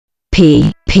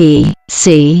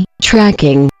PPC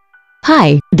Tracking.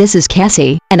 Hi, this is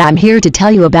Cassie, and I'm here to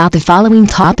tell you about the following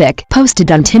topic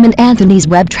posted on Tim and Anthony's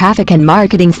Web Traffic and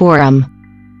Marketing Forum.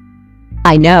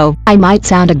 I know, I might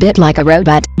sound a bit like a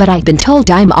robot, but I've been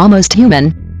told I'm almost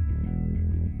human.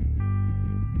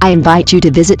 I invite you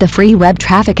to visit the free Web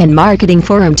Traffic and Marketing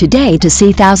Forum today to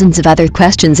see thousands of other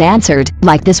questions answered,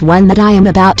 like this one that I am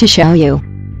about to show you.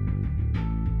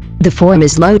 The forum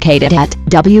is located at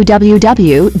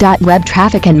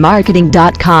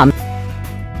www.webtrafficandmarketing.com.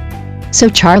 So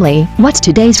Charlie, what's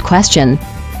today's question?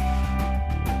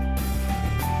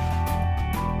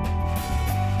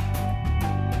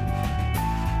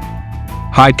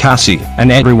 Hi Cassie,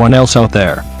 and everyone else out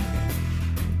there.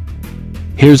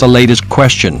 Here's the latest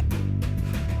question.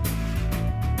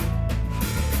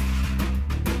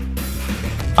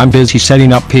 I'm busy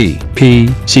setting up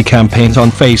PPC campaigns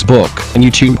on Facebook and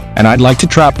YouTube, and I'd like to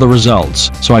track the results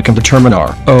so I can determine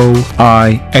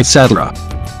ROI, etc.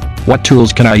 What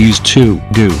tools can I use to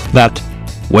do that?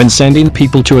 When sending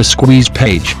people to a squeeze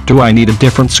page, do I need a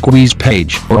different squeeze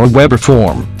page or a web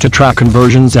form to track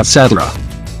conversions, etc.?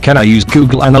 Can I use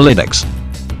Google Analytics?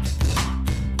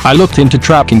 I looked into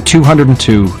Tracking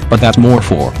 202, but that's more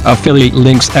for affiliate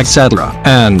links, etc.,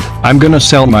 and I'm gonna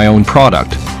sell my own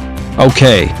product.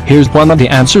 Okay, here's one of the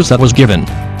answers that was given.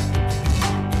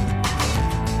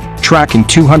 Tracking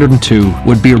 202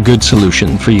 would be a good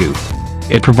solution for you.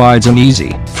 It provides an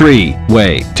easy, free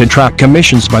way to track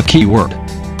commissions by keyword.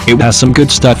 It has some good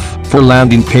stuff for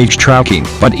landing page tracking,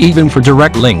 but even for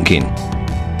direct linking.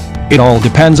 It all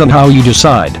depends on how you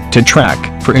decide to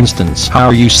track. For instance, how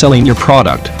are you selling your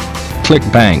product?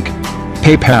 ClickBank,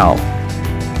 PayPal.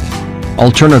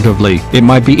 Alternatively, it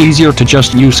might be easier to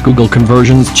just use Google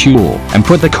Conversions tool and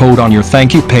put the code on your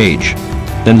thank you page.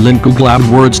 Then link Google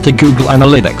AdWords to Google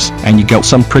Analytics, and you get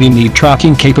some pretty neat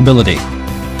tracking capability.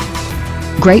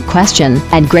 Great question,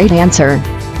 and great answer.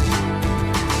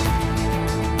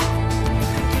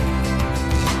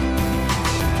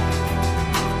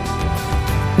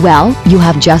 Well, you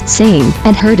have just seen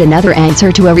and heard another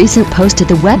answer to a recent post at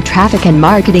the Web Traffic and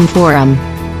Marketing Forum.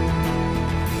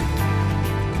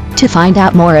 To find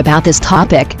out more about this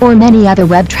topic or many other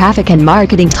web traffic and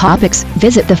marketing topics,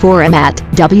 visit the forum at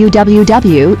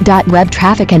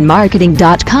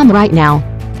www.webtrafficandmarketing.com right now.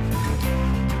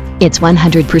 It's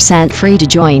 100% free to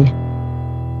join.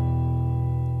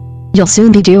 You'll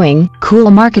soon be doing cool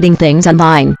marketing things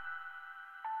online.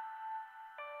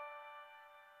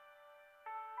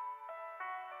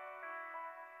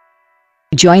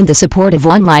 Join the supportive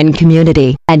online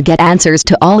community and get answers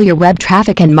to all your web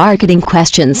traffic and marketing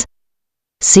questions.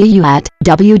 See you at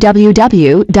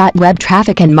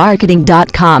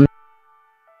www.webtrafficandmarketing.com.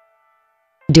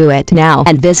 Do it now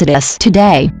and visit us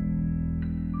today.